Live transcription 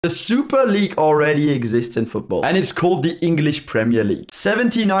The Super League already exists in football, and it's called the English Premier League.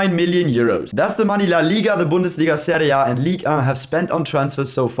 79 million euros. That's the money La Liga, the Bundesliga, Serie A, and Ligue 1 have spent on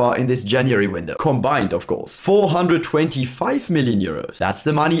transfers so far in this January window. Combined, of course. 425 million euros. That's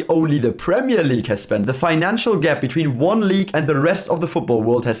the money only the Premier League has spent. The financial gap between one league and the rest of the football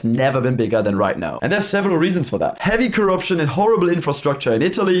world has never been bigger than right now. And there's several reasons for that. Heavy corruption and horrible infrastructure in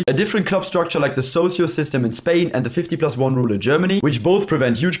Italy, a different club structure like the socio system in Spain, and the 50+1 rule in Germany, which both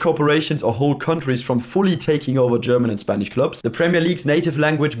prevent huge corporations or whole countries from fully taking over German and Spanish clubs. The Premier League's native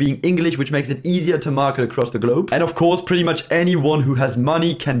language being English, which makes it easier to market across the globe. And of course, pretty much anyone who has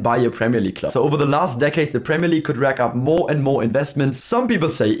money can buy a Premier League club. So over the last decades, the Premier League could rack up more and more investments. Some people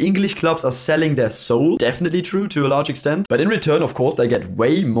say English clubs are selling their soul. Definitely true to a large extent. But in return, of course, they get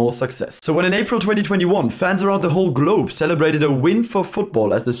way more success. So when in April 2021, fans around the whole globe celebrated a win for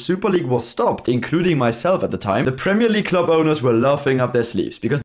football as the Super League was stopped, including myself at the time, the Premier League club owners were laughing up their sleeves.